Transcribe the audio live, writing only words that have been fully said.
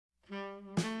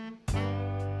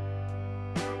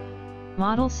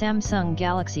Model Samsung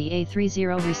Galaxy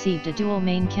A30 received a dual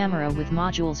main camera with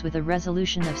modules with a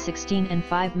resolution of 16 and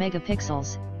 5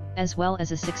 megapixels, as well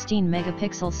as a 16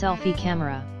 megapixel selfie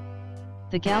camera.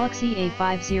 The Galaxy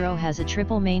A50 has a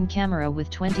triple main camera with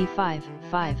 25,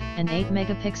 5, and 8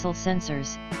 megapixel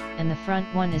sensors, and the front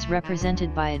one is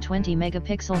represented by a 20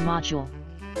 megapixel module.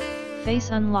 Face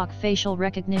Unlock facial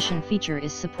recognition feature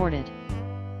is supported.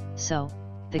 So,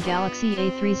 the Galaxy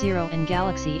A30 and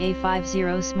Galaxy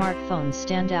A50 smartphones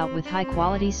stand out with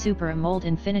high-quality Super AMOLED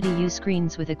Infinity-U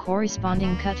screens with a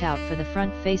corresponding cutout for the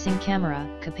front-facing camera,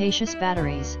 capacious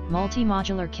batteries,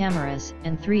 multi-modular cameras,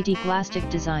 and 3D Glasstic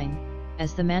design,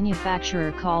 as the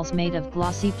manufacturer calls made of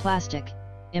glossy plastic,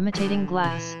 imitating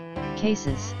glass,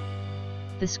 cases.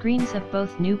 The screens of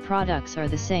both new products are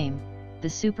the same, the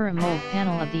Super AMOLED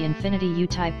panel of the Infinity-U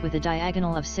type with a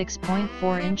diagonal of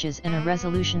 6.4 inches and a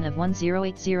resolution of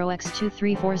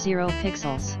 1080x2340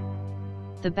 pixels.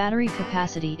 The battery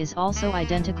capacity is also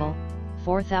identical,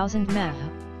 4000 mAh,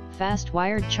 fast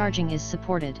wired charging is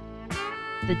supported.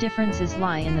 The differences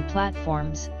lie in the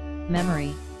platforms,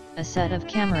 memory, a set of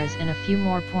cameras and a few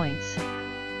more points.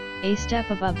 A step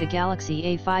above the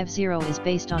Galaxy A50 is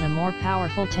based on a more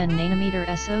powerful 10nm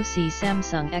SoC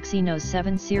Samsung Exynos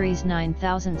 7 Series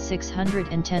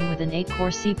 9610 with an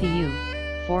 8-core CPU,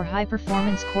 4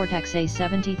 high-performance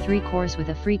Cortex-A73 cores with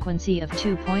a frequency of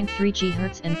 2.3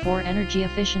 GHz and 4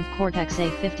 energy-efficient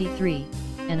Cortex-A53,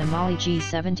 and a Mali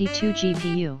G72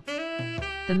 GPU.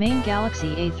 The main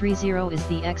Galaxy A30 is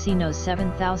the Exynos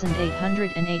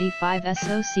 7885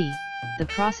 SoC, the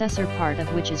processor part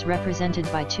of which is represented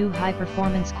by 2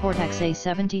 high-performance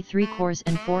Cortex-A73 cores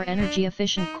and 4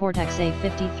 energy-efficient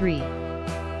Cortex-A53.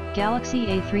 Galaxy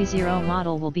A30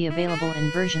 model will be available in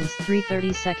versions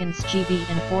 332GB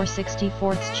and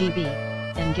 464GB,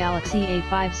 and Galaxy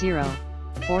A50,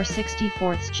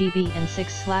 464GB and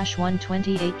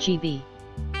 6/128GB.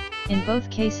 In both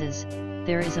cases,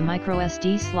 there is a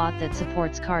microSD slot that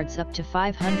supports cards up to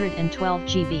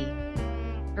 512GB.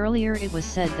 Earlier it was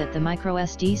said that the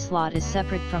microSD slot is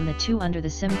separate from the 2 under the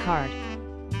SIM card.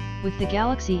 With the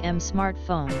Galaxy M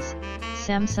smartphones,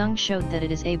 Samsung showed that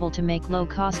it is able to make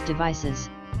low-cost devices,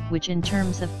 which in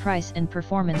terms of price and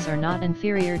performance are not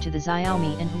inferior to the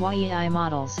Xiaomi and Huawei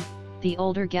models. The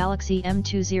older Galaxy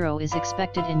M20 is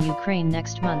expected in Ukraine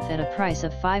next month at a price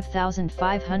of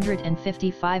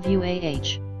 5,555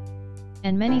 UAH.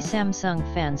 And many Samsung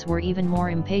fans were even more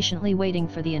impatiently waiting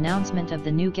for the announcement of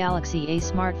the new Galaxy A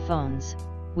smartphones,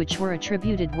 which were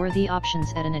attributed worthy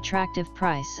options at an attractive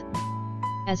price.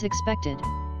 As expected,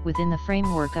 within the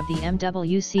framework of the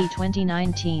MWC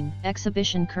 2019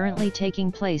 exhibition currently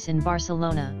taking place in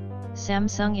Barcelona,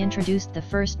 Samsung introduced the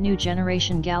first new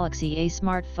generation Galaxy A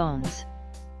smartphones.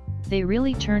 They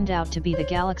really turned out to be the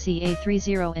Galaxy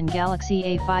A30 and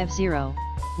Galaxy A50,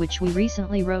 which we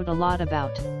recently wrote a lot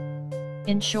about.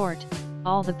 In short,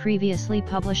 all the previously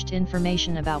published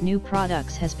information about new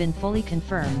products has been fully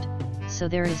confirmed, so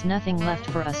there is nothing left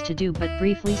for us to do but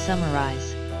briefly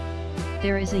summarize.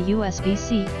 There is a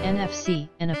USB-C, NFC,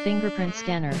 and a fingerprint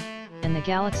scanner, and the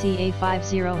Galaxy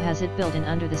A50 has it built in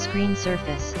under the screen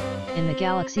surface, in the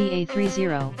Galaxy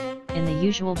A30, in the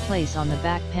usual place on the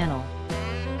back panel.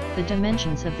 The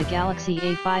dimensions of the Galaxy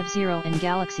A50 and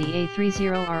Galaxy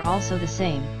A30 are also the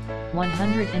same,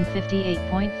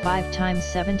 158.5 x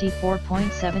 74.7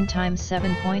 x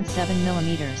 7.7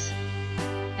 mm.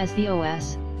 As the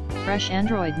OS, fresh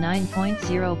Android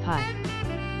 9.0 Pie.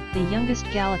 The youngest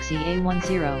Galaxy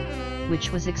A10,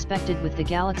 which was expected with the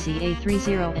Galaxy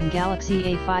A30 and Galaxy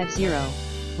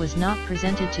A50, was not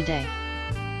presented today.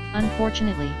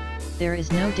 Unfortunately, there is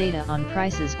no data on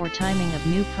prices or timing of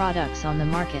new products on the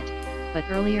market, but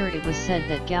earlier it was said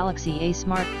that Galaxy A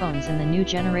smartphones in the new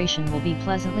generation will be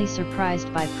pleasantly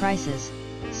surprised by prices,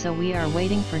 so we are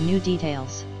waiting for new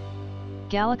details.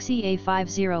 Galaxy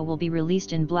A50 will be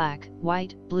released in black,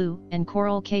 white, blue, and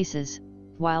coral cases,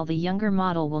 while the younger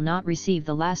model will not receive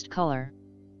the last color.